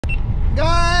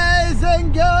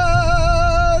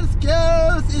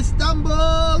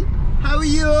are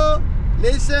you?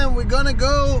 Listen, we're gonna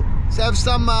go have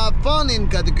some fun in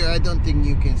Kadikoy. I don't think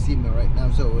you can see me right now,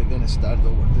 so we're gonna start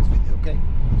over this video, okay?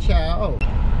 Ciao.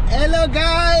 Hello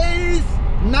guys!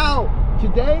 Now,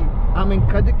 today I'm in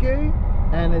Kadikoy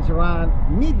and it's around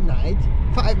midnight,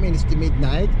 5 minutes to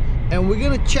midnight, and we're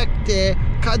gonna check the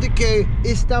Kadikoy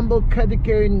Istanbul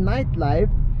Kadikoy Nightlife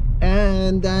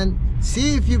and then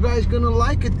see if you guys gonna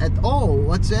like it at all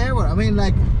whatsoever. I mean,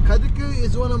 like, Kadikoy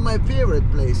is one of my favorite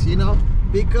places, you know,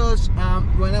 because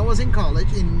when I was in college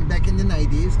back in the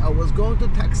 90s, I was going to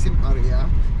Taksim area,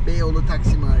 Beyoğlu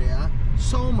Taksim area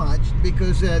so much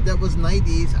because that was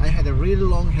 90s. I had a really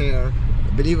long hair,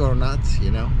 believe it or not,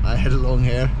 you know, I had long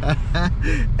hair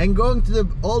and going to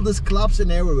all these clubs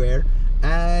and everywhere,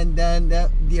 and then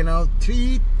you know,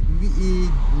 3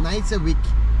 nights a week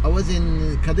I was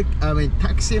in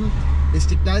Taksim,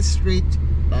 Istiklal Street,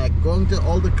 like going to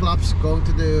all the clubs, going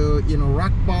to the, you know,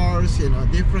 rock bars, you know,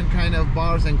 different kind of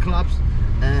bars and clubs,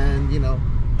 and you know,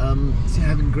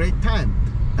 having great time.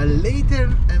 Later,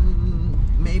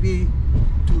 maybe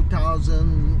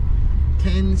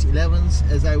 2010s, 11s,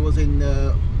 as I was in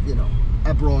you know,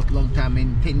 abroad long time,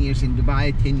 in 10 years in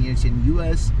Dubai, 10 years in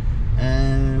US,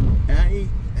 I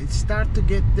start to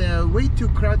get way too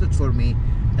crowded for me,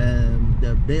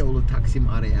 the Beyoğlu Taksim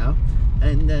area.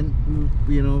 And then,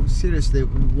 you know, seriously,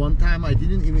 one time I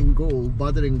didn't even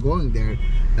bothering going there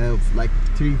like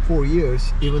 3-4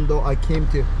 years, even though I came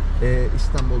to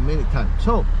Istanbul many times.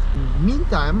 So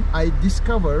meantime, I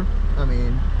discover, I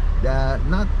mean,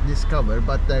 not discover,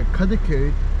 but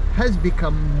Kadikoy has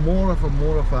become more of a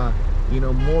you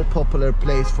know, more popular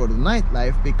place for the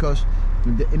nightlife, because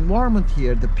the environment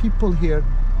here, the people here,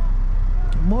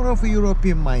 more of a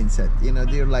European mindset, you know.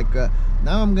 They're like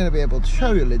now I'm gonna be able to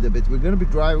show you a little bit. We're gonna be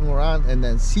driving around and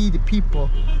then see the people,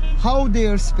 how they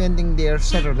are spending their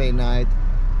Saturday night.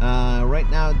 Right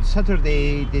now,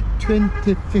 Saturday the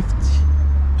 25th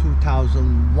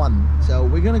 2001, so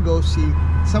we're gonna go see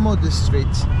some of the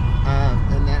streets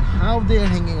and then how they're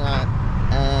hanging out,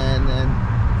 and then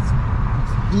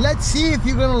let's see if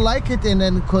you're gonna like it, and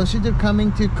then consider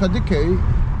coming to Kadikoy.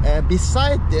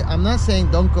 Beside the, I'm not saying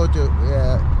don't go to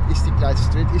Istiklal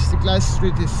Street. Istiklal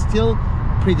Street is still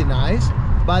pretty nice,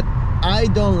 but I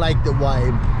don't like the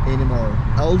vibe anymore.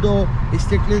 Although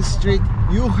Istiklal Street,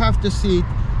 you have to see it,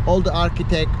 all the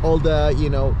architect, all the,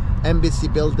 you know, embassy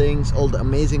buildings, all the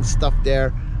amazing stuff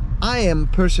there. I am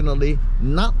personally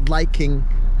not liking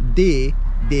the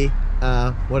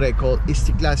what I call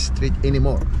Istiklal Street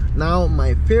anymore. Now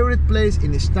my favorite place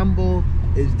in Istanbul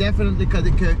is definitely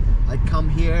Kadikoy. I come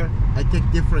here, I take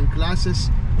different classes.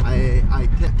 I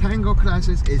take Tango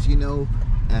classes, as you know.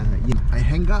 I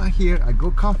hang out here, I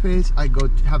go cafes, I go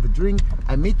to have a drink,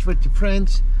 I meet with the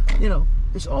friends. You know,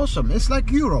 it's awesome. It's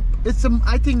like Europe. It's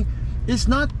I think it's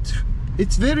not.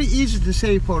 It's very easy to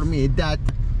say for me that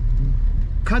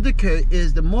Kadikoy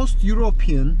is the most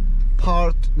European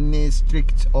part in the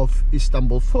streets of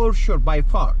Istanbul, for sure, by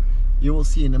far. You will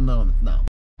see in a moment now.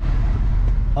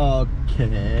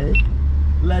 Okay,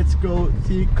 let's go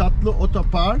see Katlı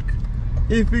Otopark,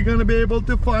 if we're gonna be able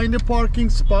to find a parking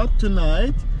spot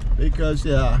tonight, because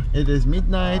it is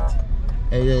midnight,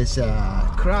 it is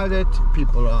crowded,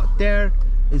 people are out there.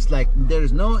 It's like there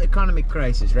is no economic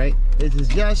crisis, right? It is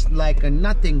just like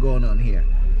nothing going on here.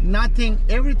 Nothing,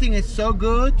 everything is so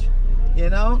good, you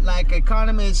know, like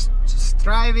economy is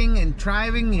striving and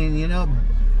thriving and, you know,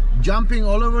 jumping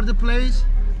all over the place,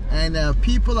 and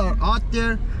people are out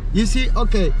there. You see,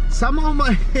 okay, some of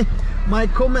my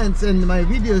comments and my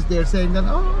videos, they're saying that,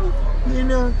 oh, you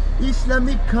know,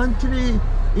 Islamic country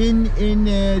in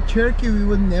Turkey, we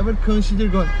would never consider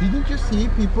going. Didn't you see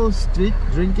people street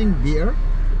drinking beer?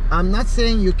 I'm not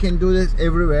saying you can do this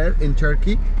everywhere in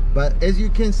Turkey, but as you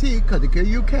can see, Kadikoy,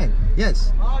 you can.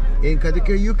 Yes, in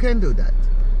Kadikoy you can do that.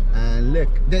 And look,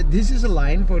 this is a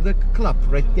line for the club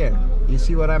right there. You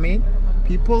see what I mean?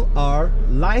 People are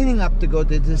lining up to go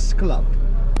to this club,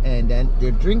 and then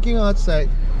they're drinking outside,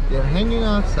 they're hanging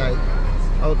outside.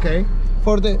 Okay,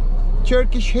 for the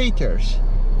Turkish haters,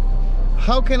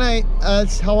 how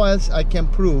else I can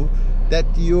prove that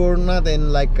you're not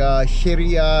in like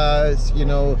Sharia, you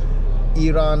know,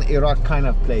 Iran, Iraq kind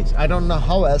of place? I don't know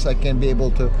how else I can be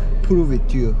able to prove it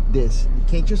to you. This,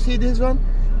 can't you see this one?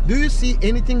 Do you see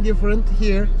anything different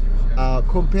here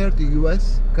compared to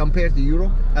US, compared to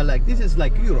Europe? Like, this is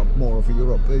like Europe, more of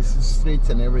Europe. It's streets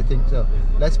and everything. So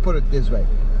let's put it this way.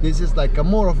 This is like a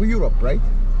more of Europe, right?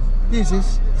 This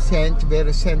is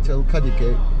very central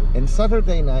Kadikoy. And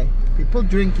Saturday night, people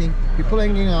drinking, people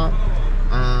hanging out,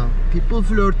 people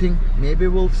flirting. Maybe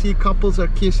we'll see couples are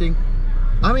kissing.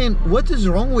 I mean, what is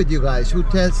wrong with you guys who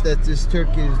tells that this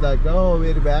Turkey is like, oh,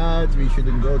 very bad, we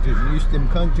shouldn't go to Muslim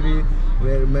country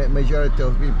where majority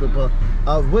of people,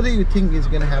 what do you think is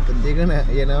gonna happen? They're gonna,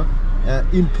 you know,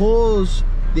 impose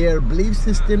their belief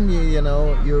system, you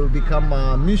know, you become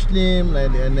a Muslim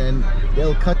and then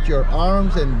they'll cut your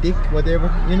arms and dick,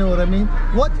 whatever, you know what I mean?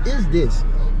 What is this?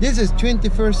 This is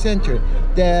 21st century.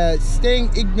 The staying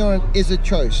ignorant is a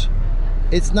choice.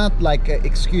 It's not like an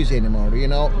excuse anymore, you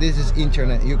know. This is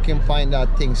internet. You can find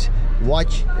out things,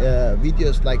 watch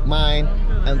videos like mine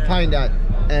and find out.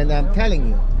 And I'm telling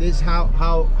you, this is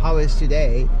how is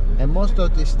today and most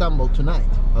of Istanbul tonight,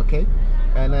 okay?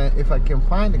 And if I can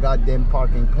find a goddamn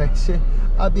parking place,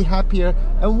 I'll be happier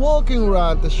and walking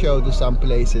around to show to some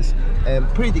places and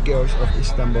pretty girls of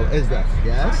Istanbul is that.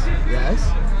 Yes,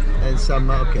 yes. And some,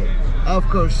 okay. Of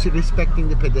course, respecting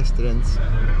the pedestrians,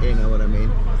 you know what I mean?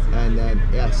 And then,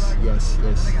 yes, yes,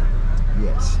 yes,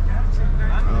 yes.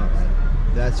 All right.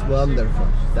 That's wonderful.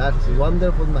 That's a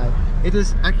wonderful night. It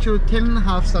is actually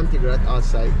 10.5 centigrade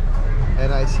outside.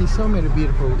 And I see so many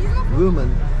beautiful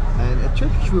women. And a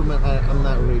Turkish woman, I'm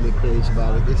not really crazy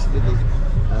about it. This little,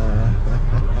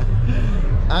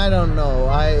 I don't know.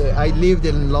 I lived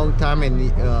in a long time in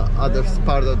the other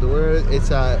part of the world. It's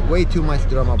way too much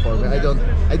drama for me. I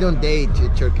don't date a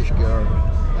Turkish girl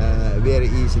very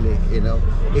easily, you know.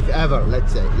 If ever,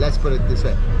 let's say. Let's put it this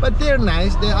way. But they're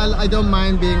nice. I don't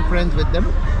mind being friends with them.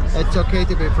 It's okay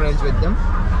to be friends with them.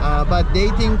 But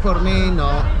dating for me,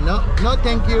 no,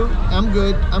 thank you. I'm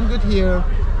good. I'm good here.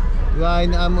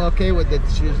 I'm okay with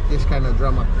this kind of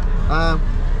drama.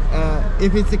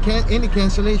 If it's any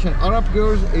cancellation, Arab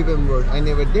girls even worse. I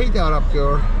never date Arab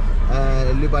girl,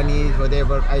 Lebanese,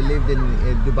 whatever. I lived in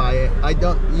Dubai. I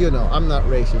don't, you know, I'm not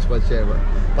racist whatsoever,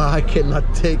 but I cannot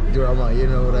take drama. You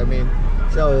know what I mean?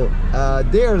 So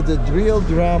they're the real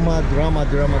drama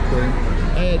queen.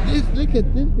 Look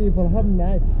at these people. How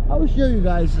nice! I will show you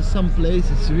guys some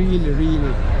places really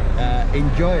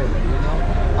enjoyable. You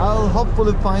know. I'll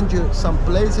hopefully find you some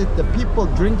places, the people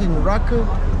drinking rakı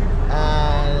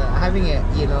and having a,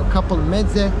 you know, couple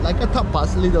mezze, like a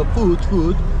tapas, little food,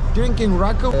 drinking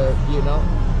rakı, you know,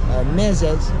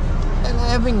 mezzes, and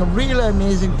having a really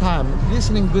amazing time,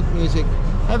 listening good music,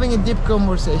 having a deep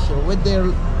conversation with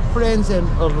their friends and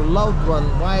or loved one,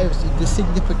 wives, the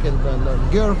significant one, or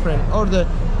girlfriend, or the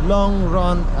long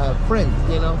run friend,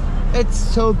 you know. It's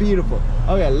so beautiful.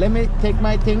 Okay, let me take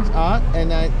my things out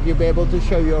and you'll be able to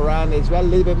show you around as well, a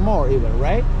little bit more even,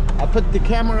 right? I put the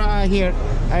camera here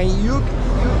and you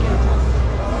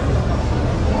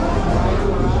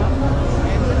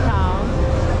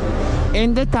can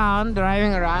in the town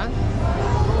driving around.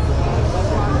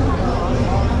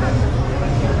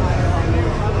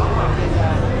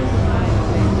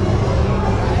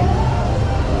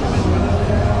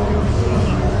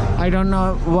 I don't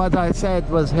know what I said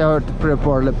was heard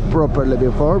properly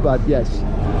before, but yes.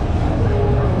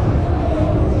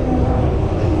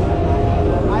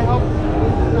 I hope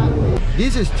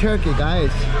this is Turkey,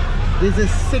 guys. This is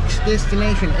 6th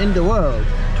destination in the world,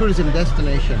 tourism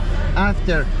destination,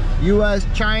 after US,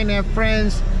 China,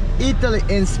 France, Italy,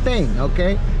 and Spain.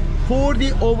 Okay,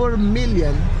 40 plus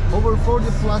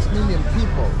million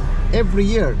people every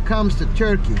year comes to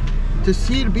Turkey to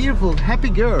see beautiful, happy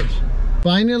girls.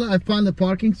 Finally, I found a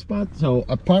parking spot, so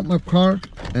I parked my car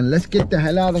and let's get the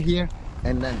hell out of here,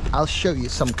 and then I'll show you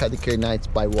some Kadikoy nights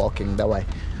by walking that way.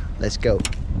 Let's go.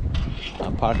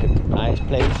 I'm parked at a nice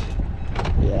place.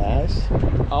 Yes.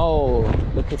 Oh,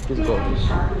 look at this gorgeous.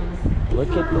 Look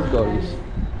at this gorgeous.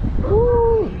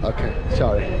 Woo. Okay,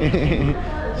 sorry.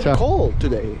 So cold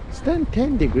today. It's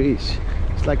 10 degrees.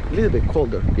 It's like a little bit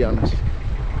colder, to be honest.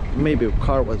 Maybe the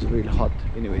car was really hot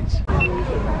anyways.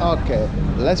 Okay,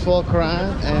 let's walk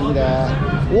around and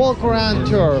walk around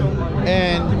tour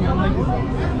in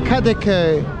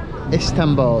Kadikoy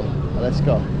Istanbul. Let's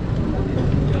go.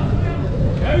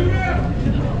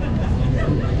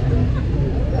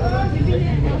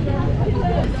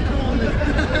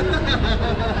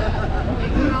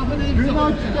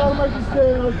 Günah çıkarmak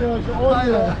isteyen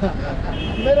arkadaşlar.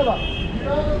 Merhaba.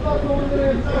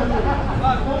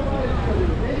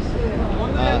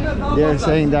 They're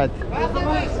saying that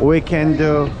we can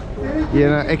do, you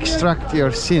know, extract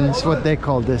your sins, what they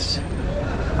call this.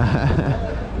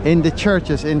 In the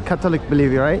churches, in Catholic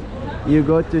belief, right? You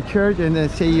go to church and then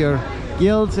say your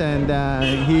guilt, and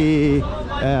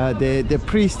the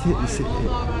priest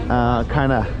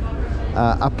kind of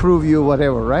approve you,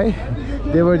 whatever, right?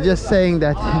 They were just saying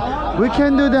that we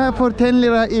can do that for 10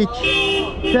 lira each.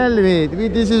 Tell me,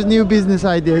 this is new business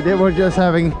idea. They were just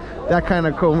having that kind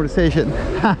of conversation.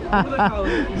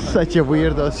 Such a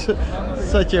weirdos.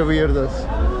 Such a weirdos.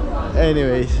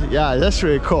 Anyways, yeah, that's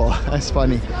really cool. That's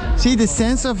funny. See, the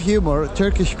sense of humor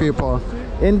Turkish people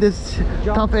in this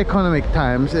tough economic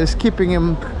times is keeping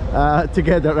them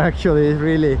together, actually,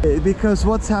 really, because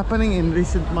what's happening in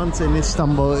recent months in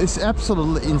Istanbul is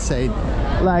absolutely insane.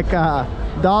 Like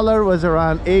dollar was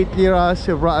around 8 lira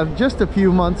just a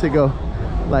few months ago,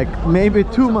 like maybe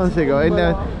 2 months ago, and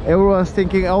everyone's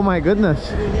thinking, oh my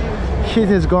goodness, shit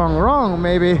has gone wrong,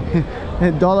 maybe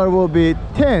the dollar will be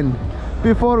 10.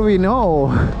 Before we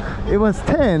know, it was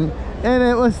 10, and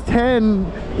it was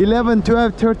 10, 11,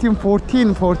 12,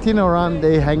 13, 14 around.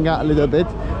 They hang out a little bit,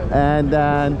 and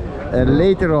then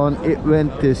later on it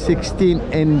went to 16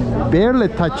 and barely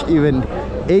touched even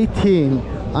 18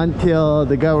 until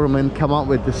the government come up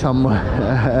with some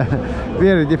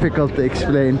very difficult to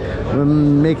explain,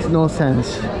 makes no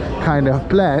sense kind of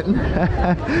plan.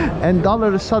 And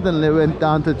dollar suddenly went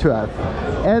down to 12.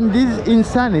 And this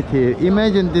insanity,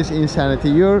 imagine this insanity,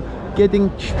 you're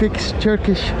getting fixed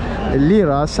Turkish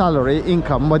lira salary,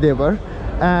 income, whatever,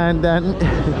 and then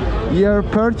your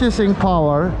purchasing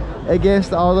power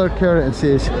against other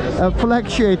currencies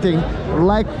fluctuating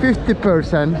like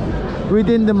 50%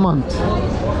 within the month.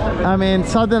 I mean,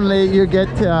 suddenly you get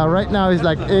right now is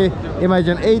like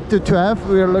imagine 8 to 12,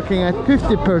 we are looking at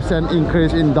 50%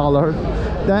 increase in dollar.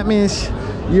 That means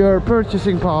your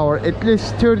purchasing power at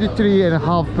least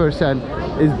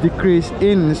 33.5% is decreased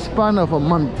in span of a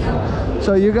month.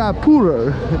 So you got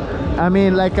poorer. I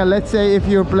mean, like let's say if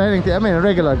you're planning to, I mean, a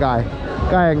regular guy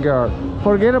and girl,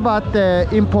 forget about the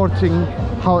importing,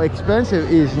 how expensive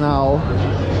it is now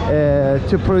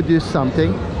to produce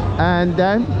something. And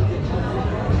then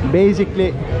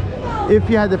basically, if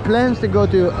you had the plans to go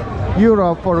to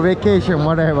Europe for vacation,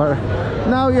 whatever,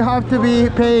 now you have to be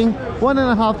paying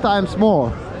 1.5 times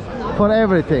more for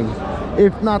everything,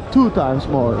 if not 2 times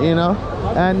more, you know.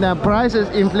 And prices,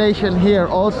 inflation here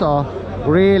also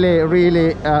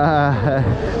really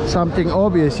something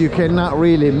obvious. You cannot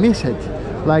really miss it.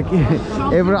 Like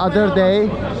every other day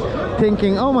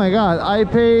thinking, oh my god, I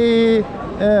pay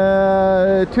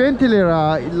 20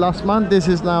 lira last month, this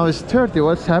is now is 30,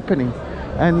 what's happening?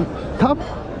 And top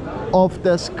of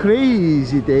this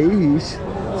crazy days,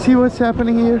 see what's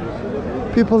happening here?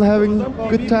 People having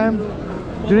good time,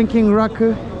 drinking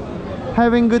rakı,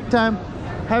 having good time,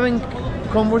 having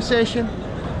conversation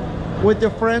with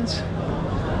their friends.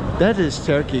 That is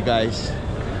Turkey, guys.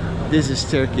 This is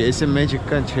Turkey. It's a magic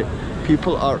country.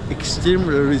 People are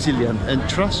extremely resilient, and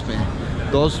trust me,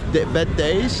 those bad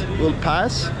days will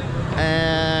pass,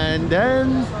 and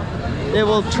then they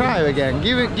will try again.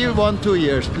 Give 1-2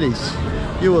 years, please.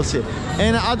 You will see.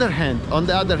 And on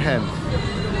the other hand,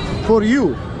 for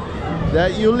you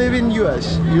that you live in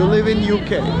US, you live in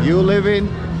UK, you live in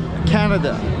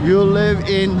Canada, you live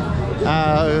in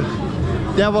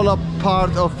developed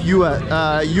part of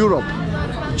Europe,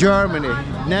 Germany,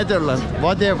 Netherlands,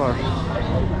 whatever,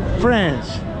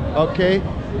 France, okay,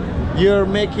 you're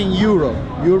making euro,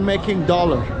 you're making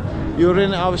dollar, you're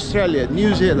in Australia,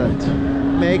 New Zealand,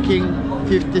 making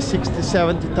 50, 60,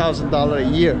 70,000 dollars a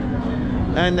year,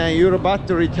 and then you're about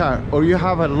to retire, or you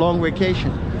have a long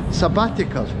vacation,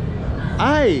 sabbatical.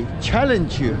 I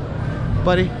challenge you,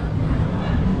 buddy,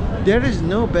 there is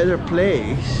no better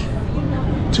place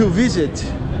to visit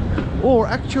or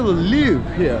actually live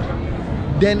here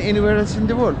than anywhere else in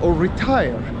the world, or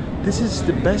retire. This is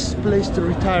the best place to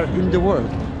retire in the world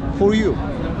for you.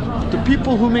 The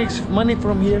people who makes money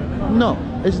from here, no,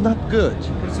 it's not good.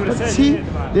 But see,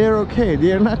 they're okay.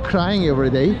 They're not crying every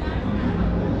day.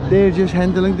 They're just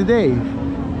handling the day,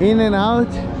 in and out.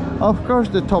 Of course,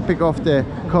 the topic of the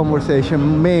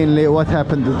conversation mainly what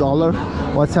happened to the dollar,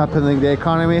 what's happening in the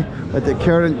economy with the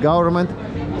current government,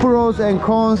 pros and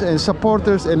cons and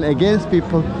supporters and against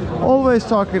people, always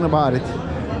talking about it.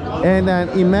 And then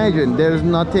imagine there's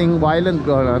nothing violent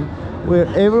going on, where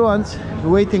everyone's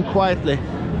waiting quietly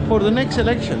for the next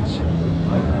elections.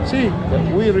 See,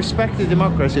 we respect the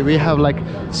democracy. We have like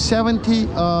 70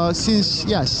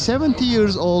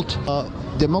 years old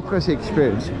democracy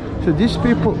experience. So these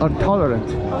people are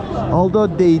tolerant, although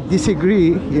they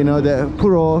disagree, you know, the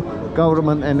pro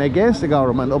government and against the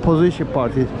government, opposition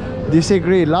parties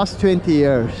disagree. Last 20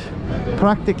 years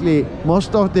practically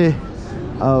most of the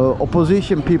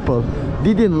opposition people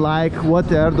didn't like what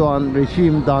the Erdogan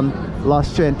regime done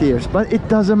last 20 years, but it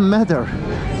doesn't matter.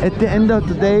 At the end of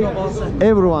the day,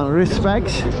 everyone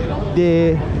respects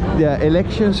the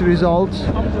elections results.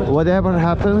 Whatever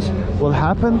happens will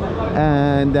happen,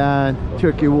 and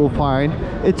Turkey will find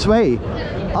its way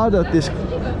out of these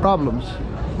problems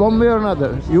one way or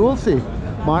another. You will see.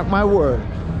 Mark my word.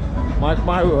 Mark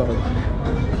my word.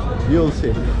 You'll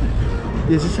see.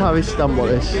 This is how Istanbul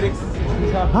is.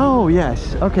 Oh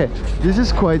yes, okay. This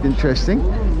is quite interesting.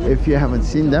 If you haven't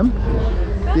seen them,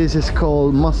 this is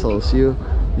called mussels. You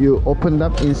open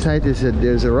up inside.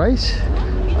 There's a rice,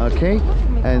 okay,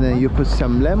 and then you put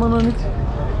some lemon on it.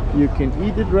 You can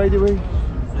eat it right away.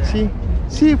 See,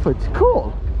 seafood,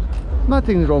 cool.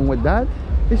 Nothing wrong with that.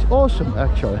 It's awesome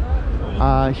actually.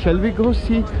 Shall we go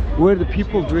see where the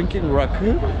people drinking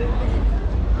rakı?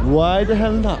 Why the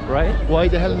hell not, right? Why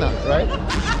the hell not, right?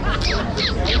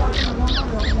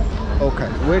 Okay,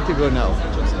 where to go now?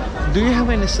 Do you have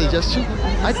any suggestion?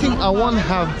 I think I want to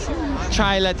have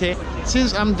chai latte.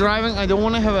 Since I'm driving, I don't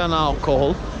want to have an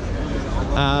alcohol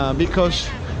because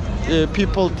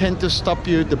people tend to stop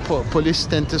you, the police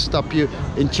tend to stop you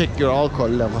and check your alcohol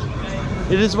level.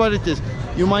 It is what it is.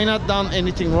 You might not done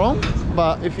anything wrong,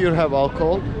 but if you have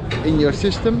alcohol in your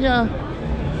system, yeah,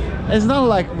 it's not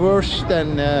like worse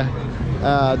than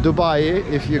Dubai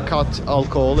if you cut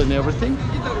alcohol and everything,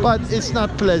 but it's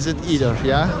not pleasant either,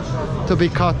 yeah, to be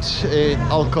caught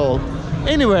alcohol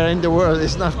anywhere in the world.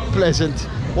 It's not pleasant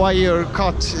why you're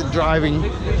caught driving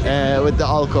with the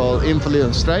alcohol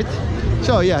influence, right?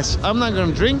 So yes, I'm not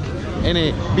gonna drink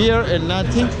any beer and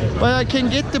nothing, but I can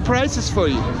get the prices for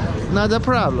you, not a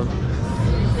problem.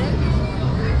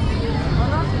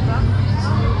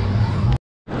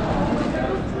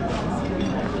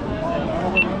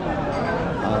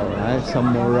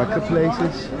 Some more rakı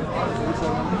places,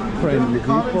 friendly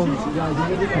people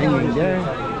hanging there,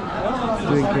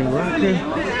 drinking rakı.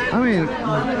 I mean,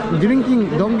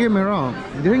 drinking, don't get me wrong,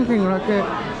 drinking rakı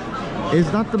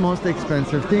is not the most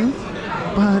expensive thing,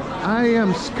 but I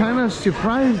am kind of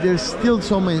surprised there's still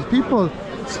so many people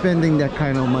spending that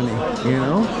kind of money, you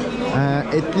know.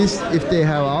 At least if they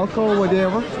have alcohol,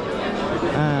 whatever,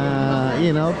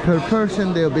 you know, per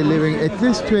person they'll be leaving at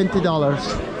least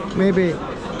 $20, maybe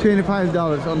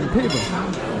 $25 on the table.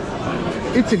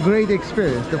 It's a great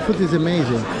experience. The food is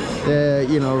amazing.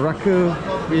 You know, rakı,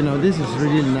 you know, this is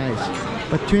really nice.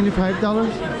 But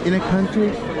 $25 in a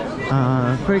country,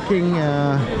 freaking,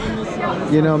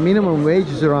 you know, minimum wage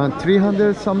is around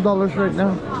 $300 some right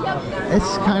now.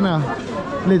 It's kind of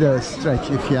little stretch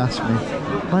if you ask me.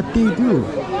 But they do.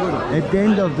 At the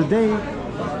end of the day,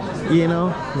 you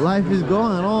know, life is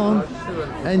going on,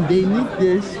 and they need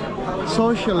this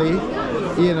socially.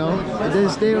 You know,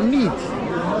 this their need.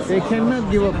 They cannot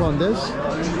give up on this.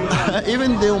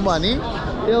 Even their money,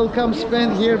 they'll come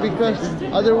spend here because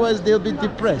otherwise they'll be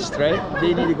depressed, right?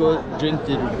 They need to go drink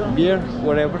the beer,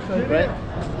 whatever, right?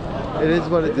 It is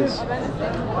what it is.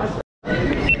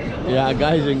 Yeah,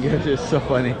 guys and girls, it's so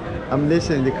funny. I'm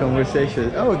listening to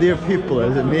conversations. Oh, dear people,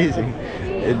 it's amazing.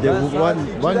 The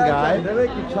one guy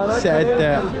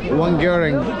said, one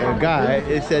Goering guy,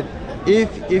 he said,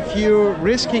 if you're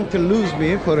risking to lose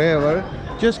me forever,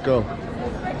 just go.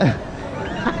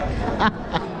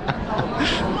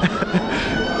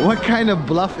 What kind of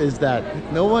bluff is that?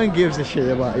 No one gives a shit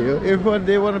about you. If what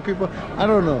they want people, I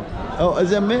don't know. Oh,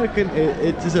 as an American,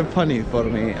 it isn't funny for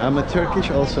me. I'm a Turkish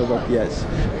also, but yes,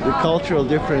 the cultural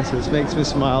differences makes me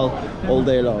smile all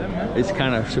day long. It's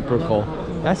kind of super cool.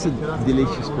 That's a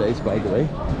delicious place, by the way.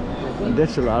 And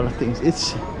there's a lot of things.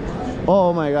 It's,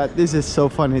 oh my god, this is so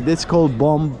funny. This is called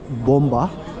bomba.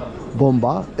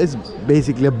 Bomba. It's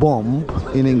basically a bomb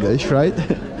in English, right?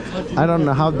 I don't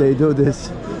know how they do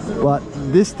this, but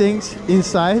this thing's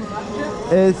inside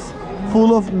is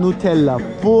full of Nutella.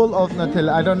 Full of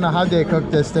Nutella. I don't know how they cook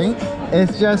this thing.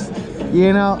 It's just,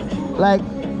 you know, like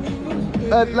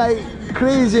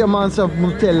crazy amounts of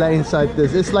Nutella inside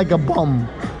this. It's like a bomb.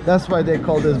 That's why they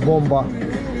call this bomba.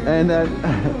 And then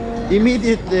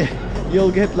immediately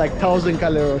you'll get like 1,000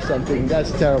 calories or something.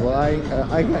 That's terrible. I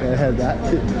can't have that.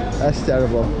 That's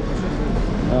terrible.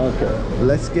 Okay,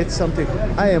 let's get something.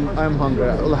 I'm hungry.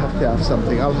 I'll have to have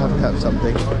something. I'll have to have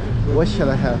something. What shall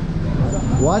I have?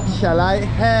 What shall I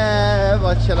have?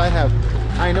 What shall I have?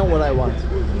 I know what I want,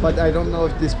 but I don't know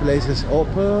if this place is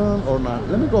open or not.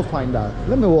 Let me go find out.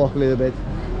 Let me walk a little bit.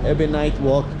 Every night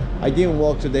walk. I didn't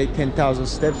walk today 10,000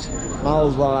 steps. Might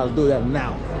as well I'll do that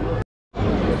now.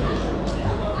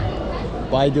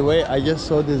 By the way, I just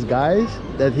saw this guys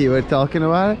that he were talking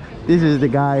about. This is the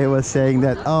guy who was saying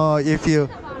that, oh, if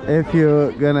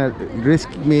you're gonna risk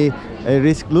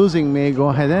losing me, go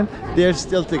ahead. And they're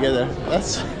still together.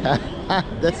 That's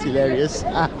that's hilarious.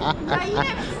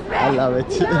 I love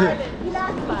it.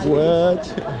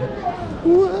 What?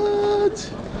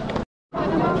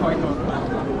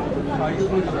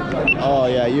 Oh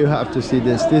yeah, you have to see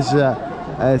this. This is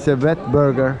it's a wet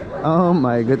burger. Oh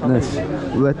my goodness,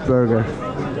 wet burger.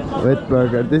 wet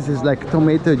burger. This is like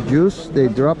tomato juice. They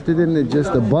dropped it in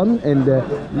just a bun and a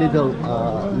little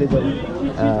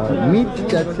meat.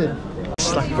 That's it.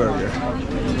 Islak burger.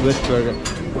 Wet burger.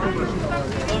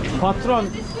 Patron,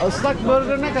 ıslak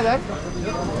burger ne kadar?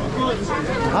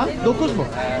 Ha? 9 mu?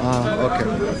 Ah, okay.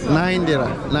 9 lira.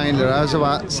 9 lira. That's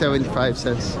about 75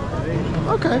 cents.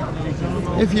 Okay.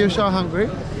 If you're so hungry,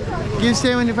 give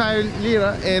 75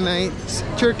 lira and a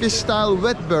Turkish style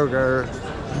wet burger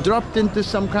dropped into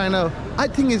some kind of, I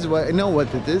think is what I know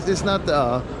what it is. It's not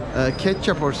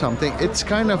ketchup or something. It's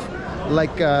kind of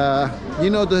like you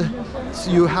know,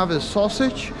 you have a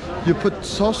sausage, you put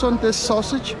sauce on this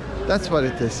sausage. That's what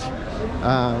it is.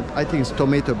 I think it's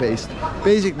tomato based.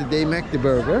 Basically they make the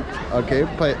burger, okay,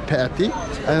 patty,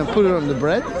 and put it on the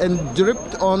bread and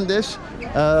dripped on this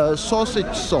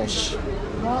sausage sauce.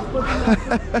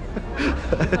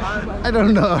 I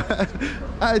don't know.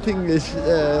 I think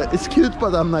it's cute,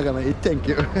 but I'm not gonna eat. Thank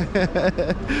you.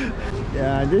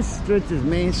 Yeah, this street is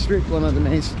Main Street, one of the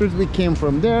main streets. We came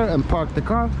from there and parked the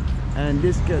car, and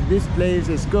this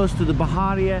place goes to the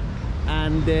Bahariye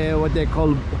and what they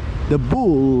call the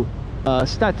bull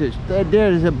statue.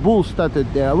 There is a bull statue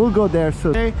there. We'll go there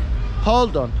soon. Okay,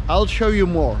 hold on. I'll show you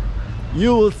more.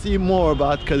 You will see more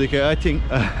about Kadikoy. I think.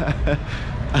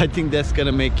 I think that's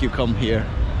gonna make you come here.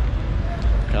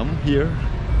 Come here.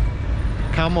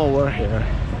 Come over here.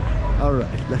 All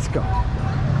right, let's go.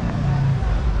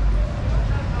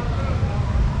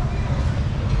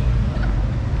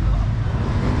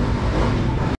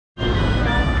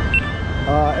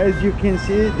 As you can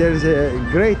see, there's a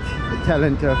great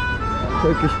talent of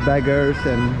Turkish beggars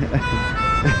and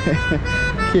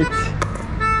kids.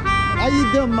 How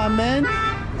you doing, my man?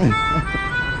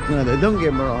 No, don't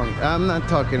get me wrong. I'm not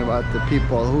talking about the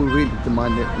people who really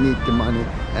need the money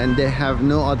and they have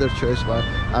no other choice but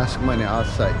ask money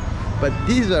outside. But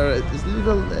these are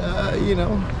little, you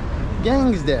know,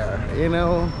 gangs there. You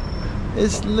know,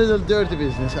 it's little dirty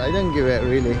business. I don't give it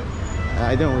really.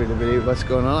 I don't really believe what's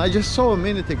going on. I just saw a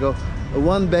minute ago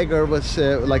one beggar was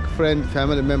like friend,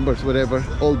 family members, whatever,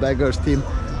 old beggars team,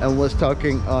 and was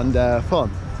talking on the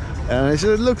phone.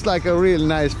 So it looks like a real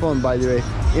nice phone, by the way.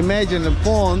 Imagine a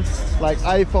phone like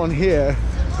iPhone here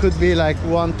could be like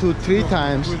 1, 2, 3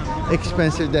 times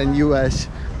expensive than US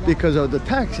because of the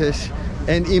taxes.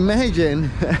 And imagine,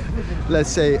 let's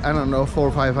say, I don't know, $400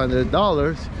 or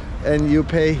 $500, and you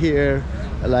pay here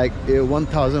like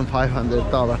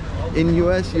 $1,500. In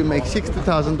US you make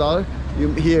 $60,000.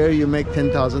 Here you make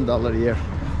 $10,000 a year.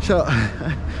 So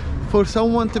for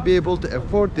someone to be able to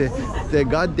afford the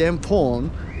goddamn phone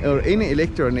or any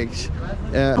electronics,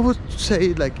 I would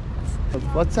say like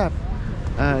WhatsApp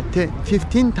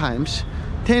 10-15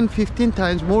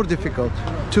 times more difficult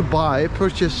to buy,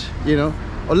 purchase, you know.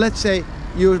 Or let's say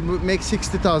you make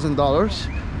 $60,000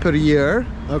 per year,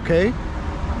 okay,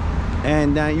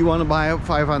 and you want to buy a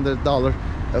 $500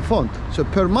 phone. So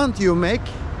per month you make,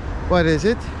 what is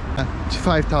it,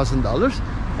 $5,000,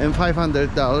 and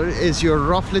 $500 is your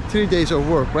roughly 3 days of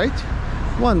work, right?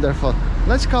 Wonderful.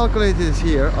 Let's calculate this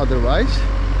here. Otherwise,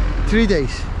 3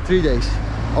 days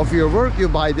of your work, you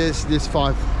buy this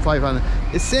 500.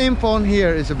 The same phone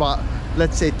here is about,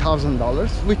 let's say, $1,000,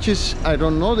 which is, I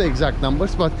don't know the exact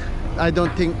numbers, but I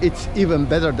don't think it's even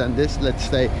better than this. Let's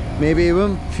say maybe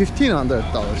even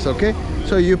 $1,500. Okay,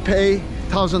 so you pay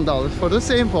 $1,000 for the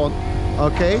same phone,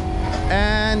 okay,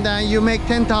 and you make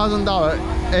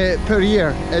 $10,000 per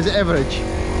year as average,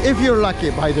 if you're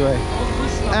lucky, by the way.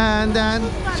 And then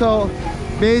so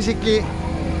basically,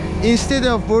 instead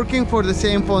of working for the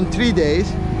same phone 3 days,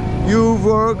 you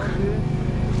work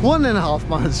 1.5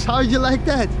 months. How you like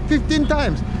that? 15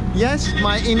 times. Yes,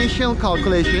 my initial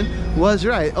calculation was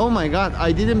right. Oh my god,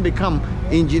 I didn't become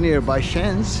engineer by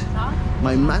chance.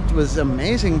 My math was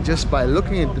amazing just by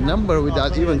looking at the number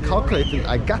without even calculating.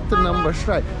 I got the numbers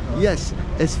right. Yes,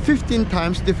 it's 15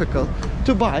 times difficult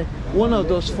to buy one of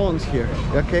those phones here.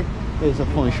 Okay, there's a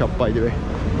phone shop, by the way.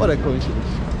 What a coincidence.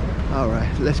 All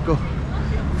right, let's go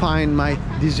find my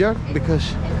dessert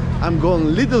because I'm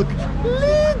going little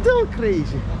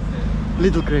crazy.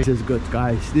 Little crazy is good,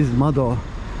 guys. This motto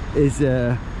is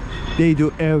they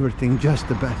do everything just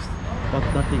the best, but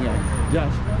nothing else.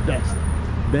 Just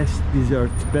best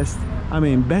desserts,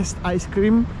 best ice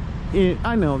cream.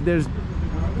 I know there's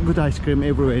good ice cream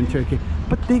everywhere in Turkey,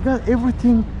 but they got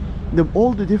everything,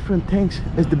 all the different things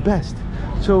is the best.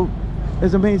 So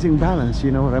there's amazing balance,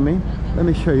 you know what I mean? Let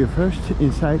me show you first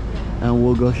inside and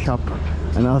we'll go shop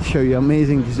and I'll show you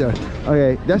amazing dessert.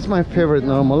 Okay, that's my favorite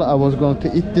normal. I was going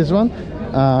to eat this one,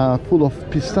 full of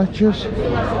pistachios,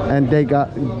 and they got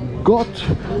goat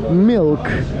milk,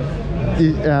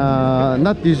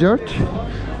 not dessert,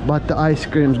 But the ice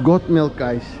creams, goat milk,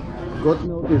 guys. Goat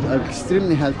milk is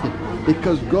extremely healthy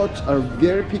because goats are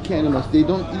very picky animals. They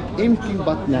don't eat anything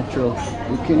but natural.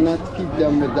 You cannot feed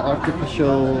them with the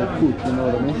artificial food, you know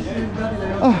what I mean?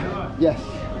 Oh, yes.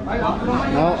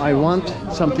 Now I want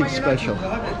something special.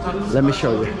 Let me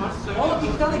show you.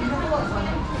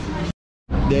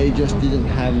 They just didn't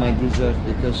have my dessert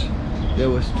because they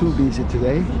was too busy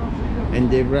today and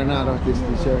they ran out of this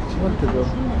dessert. What to do?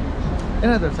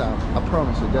 Another time, I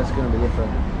promise you, that's gonna be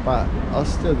different. But I'll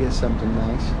still get something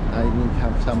nice. I need to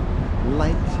have some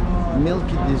light,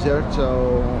 milky dessert,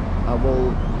 so I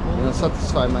will, you know,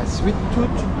 satisfy my sweet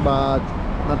tooth, but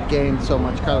not gain so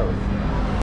much calorie.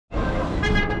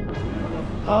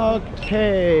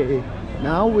 Okay,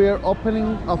 now we're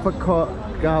opening of a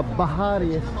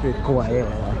Bahariye Street.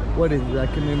 What is it? I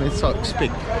can even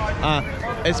speak.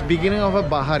 It's beginning of a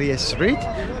Bahariye Street.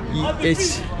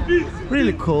 It's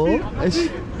really cool.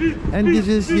 And this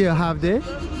is, you have this.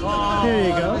 Here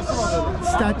you go.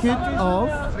 Statue of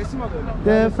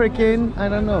the freaking, I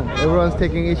don't know. Everyone's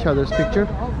taking each other's picture.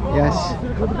 Yes.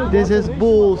 This is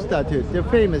bull statue, the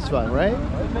famous one, right?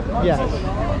 Yes.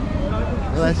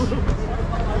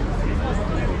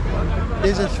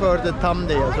 This is for the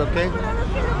thumbnails, okay?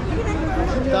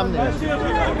 Thumbnails.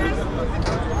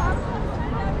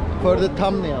 For the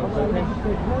thumbnails, okay?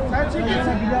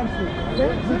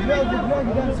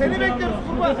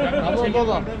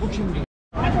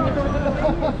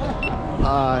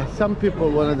 Some people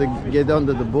wanted to get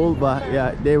under the bull, but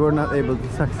yeah, they were not able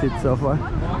to succeed so far.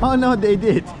 Oh no, they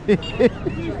did.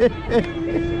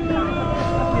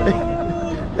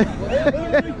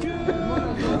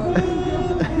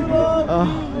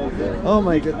 Oh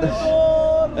my goodness,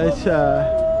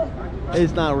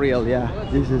 it's not real. Yeah,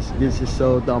 this is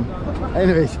so dumb.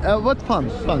 Anyways, what fun.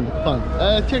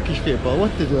 Turkish people,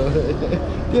 what to do?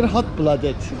 They're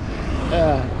hot-blooded.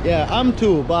 Yeah, I'm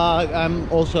too, but I'm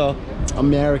also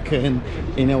American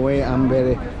in a way. I'm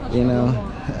very, you know,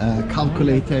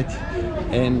 calculated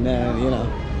and you know,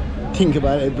 think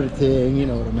about everything, you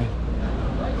know what I mean,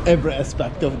 every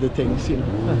aspect of the things, you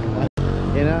know.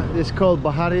 You know, it's called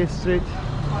Bahariye Street.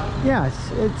 Yes,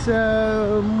 it's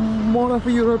more of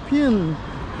a European,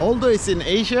 although it's in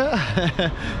Asia.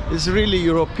 It's really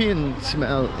European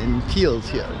smell and feels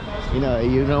here, you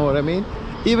know what I mean.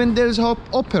 Even there's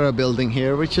opera building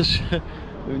here, which is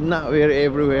not very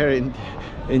everywhere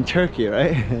in Turkey,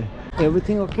 right?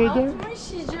 Everything okay there?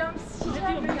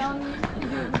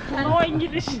 No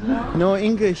English. No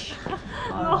English.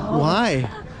 Why?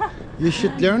 You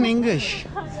should learn English.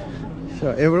 So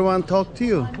everyone talk to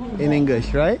you in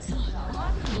English, right?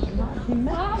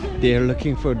 They're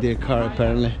looking for their car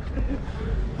apparently.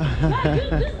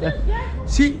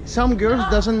 See, some girls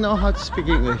doesn't know how to speak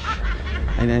English.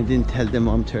 And I didn't tell them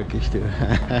I'm Turkish too.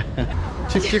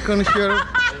 Türkçe konuşuyorum,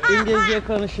 İngilizce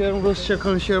konuşuyorum, Rusça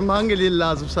konuşuyorum. Hangi dil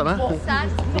lazım sana? Sen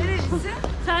nerelisin?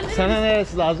 Sana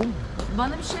neresi lazım?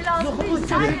 Bana bir şey lazım değil.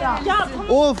 Sen ya.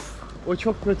 Of! O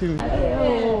çok kötüymüş.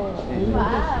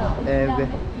 Evde.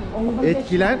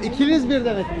 Etkilen, ikiniz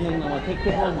birden etkilenin ama tek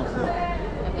tek olmasın.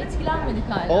 Etkilenmedik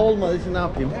hala. Olmadı için ne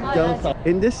yapayım? Canım sağ.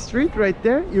 In this street right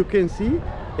there, you can see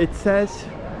it says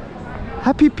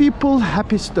happy people,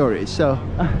 happy stories. So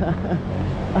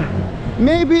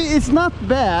maybe it's not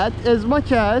bad as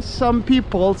much as some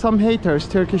people, some haters,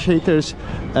 Turkish haters,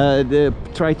 they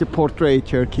try to portray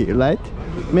Turkey, right?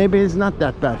 Maybe it's not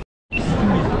that bad.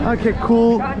 Okay,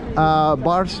 cool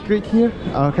bar street here.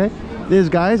 Okay, these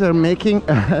guys are making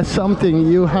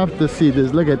something. You have to see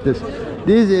this. Look at this.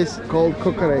 This is called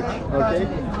kokoreç. Okay,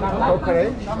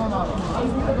 kokoreç.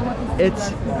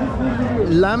 It's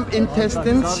lamb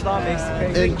intestines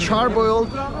and charboiled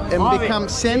and become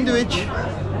sandwich.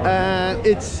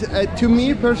 It's to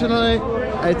me personally,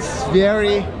 it's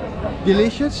very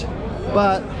delicious,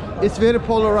 but it's very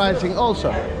polarizing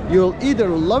also. You'll either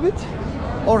love it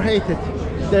or hate it.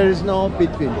 There is no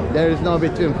between. There is no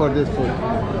between for this food.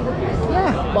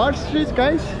 Yeah, bar streets,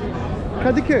 guys.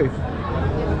 Kadikoy.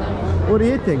 What do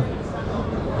you think?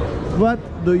 What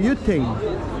do you think?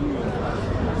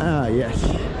 Ah, yes.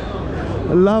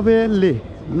 Lovely.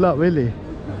 Lovely.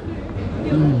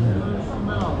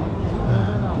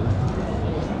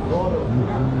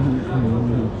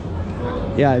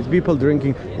 Yeah, it's people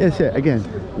drinking. Yes, again,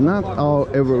 not all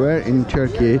everywhere in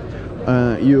Turkey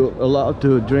you're allowed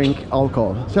to drink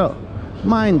alcohol. So,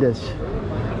 mind this.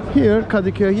 Here,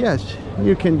 Kadikoy, yes,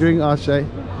 you can drink outside,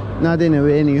 not in a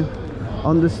venue.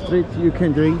 On the street you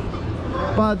can drink,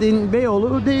 but in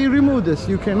Beyoğlu they remove this.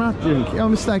 You cannot drink.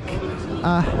 It's like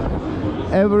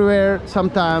everywhere.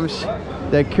 Sometimes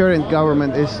the current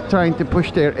government is trying to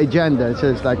push their agenda. So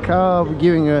it's like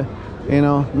giving a you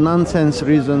know, nonsense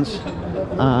reasons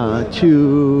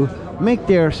to make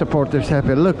their supporters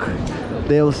happy. Look,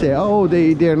 they'll say, oh,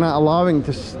 they're not allowing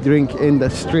to drink in the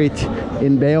street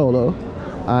in Beyoğlu.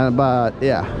 But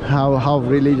yeah, how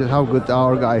religious, how good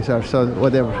our guys are, so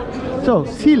whatever. So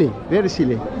silly, very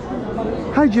silly.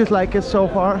 How do you like it so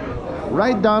far?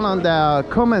 Write down on the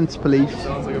comments, please,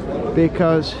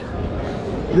 because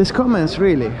these comments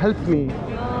really help me,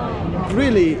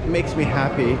 really makes me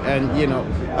happy, and you know,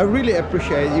 I really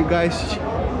appreciate you guys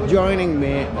joining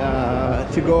me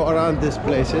to go around these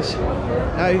places.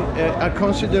 I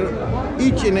consider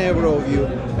each and every of you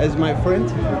as my friend,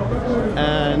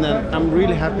 and I'm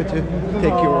really happy to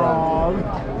take you around.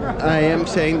 I am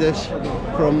saying this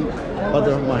from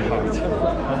bottom of my heart,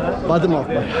 bottom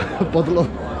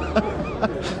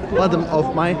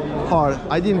of my heart.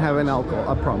 I didn't have an alcohol,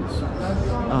 I promise.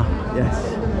 Ah, yes,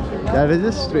 that is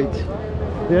the street.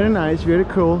 Very nice, very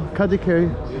cool. Kadikoy.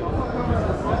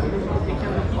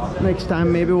 Next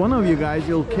time, maybe one of you guys,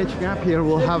 you'll catch me up here.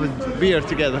 We'll have a beer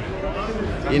together.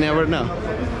 You never know.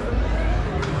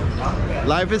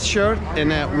 Life is short,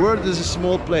 and the world is a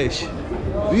small place.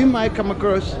 We might come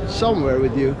across somewhere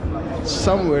with you,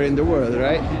 somewhere in the world,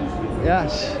 right?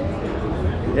 Yes.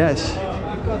 Yes.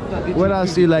 What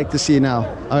else do you like to see now?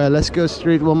 Okay, let's go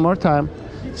street one more time.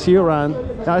 See you around.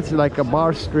 That's like a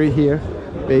bar street here,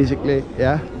 basically.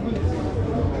 Yeah.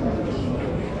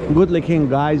 Good-looking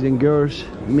guys and girls,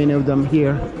 many of them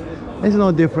here. It's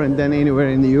no different than anywhere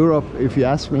in Europe, if you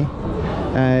ask me.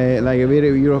 Like a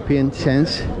very European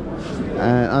sense,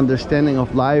 understanding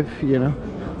of life, you know,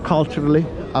 culturally,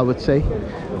 I would say.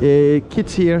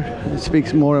 Kids here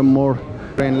speaks more and more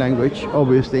foreign language,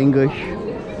 obviously English.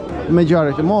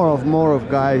 Majority, more of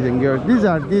guys and girls. These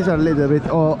are a little bit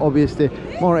obviously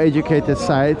more educated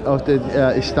side of the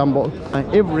Istanbul.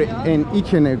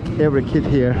 Each and every kid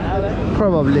here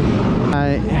probably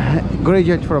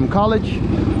graduate from college,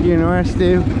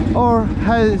 university, or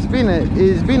is been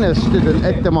a student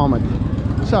at the moment.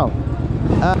 So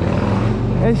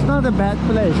it's not a bad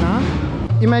place, huh?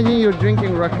 Imagine you're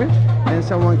drinking rugby and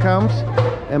someone comes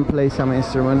and plays some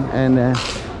instrument and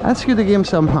asks you to give him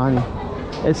some money.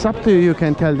 It's up to you. You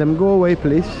can tell them, go away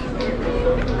please,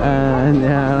 and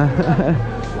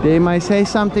they might say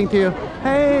something to you,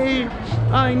 hey,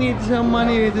 I need some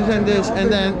money, this and this,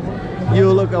 and then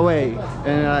you look away,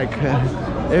 and like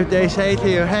if they say to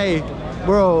you, hey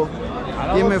bro,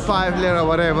 give me 5 lira,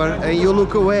 whatever, and you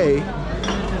look away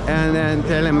and then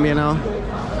tell them, you know,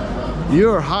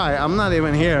 you're high, I'm not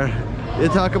even here. You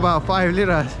talk about 5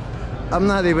 lira, I'm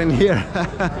not even here.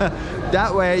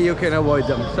 That way you can avoid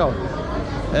them. So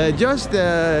just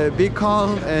be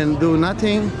calm and do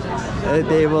nothing.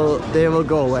 They will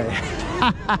go away.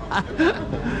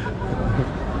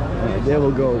 They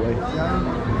will go away.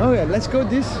 Okay, let's go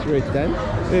this street then.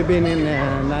 We've been in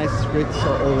nice streets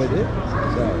already.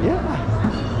 So yeah.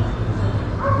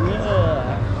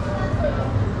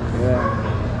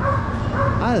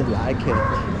 I like it.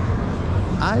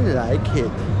 I like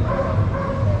it.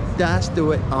 That's the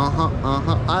way.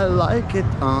 I like it.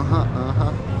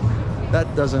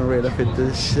 That doesn't really fit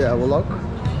this vlog.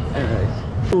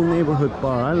 Anyways, cool neighborhood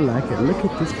bar. I like it. Look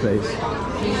at this place.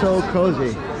 So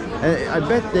cozy. I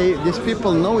bet these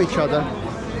people know each other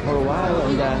for a while,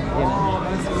 and you know,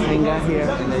 hang out here,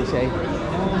 and they say,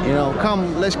 you know,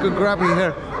 come, let's go grabbing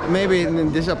here. Maybe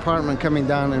in this apartment, coming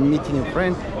down and meeting a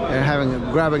friend,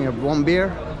 grabbing one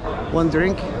beer, one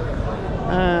drink.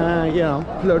 You know,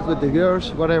 flirt with the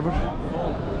girls, whatever.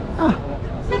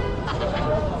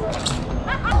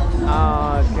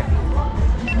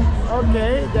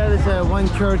 Okay, there is one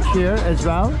church here as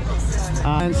well,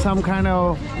 and some kind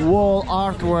of wall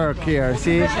artwork here.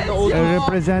 See,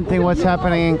 representing what's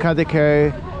happening in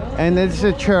Kadikoy. And it's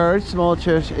a church, small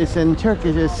church. It's in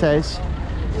Turkish. It says,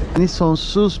 "Beni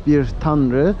sonsuz bir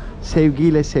Tanrı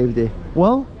sevgiyle sevdi."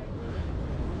 Well,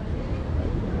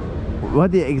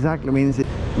 what it exactly means is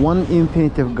one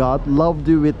infinitive God loved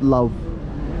you with love.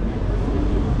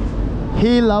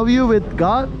 He loved you with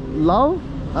God, love,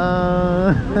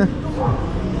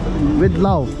 with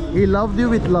love. He loved you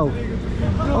with love.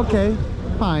 Okay,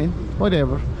 fine,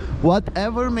 whatever.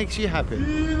 Whatever makes you happy,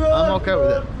 I'm okay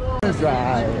with it.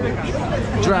 Drive,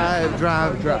 drive,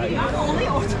 drive, drive.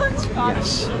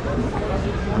 Yes.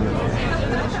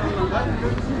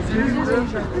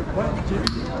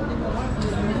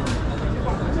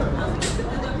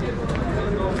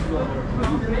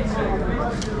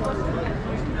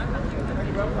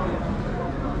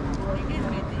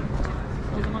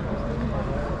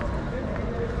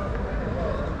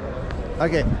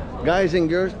 Okay, guys and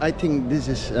girls, I think this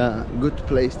is a good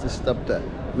place to stop the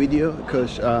video,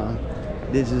 because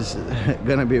this is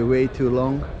gonna be way too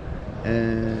long,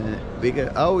 because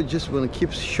I would just want to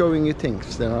keep showing you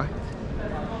things, all right?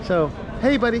 So,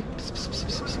 hey buddy.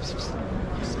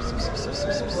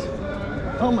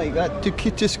 Oh my god, the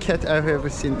cutest cat I've ever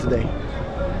seen today.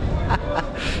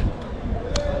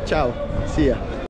 Ciao, see ya.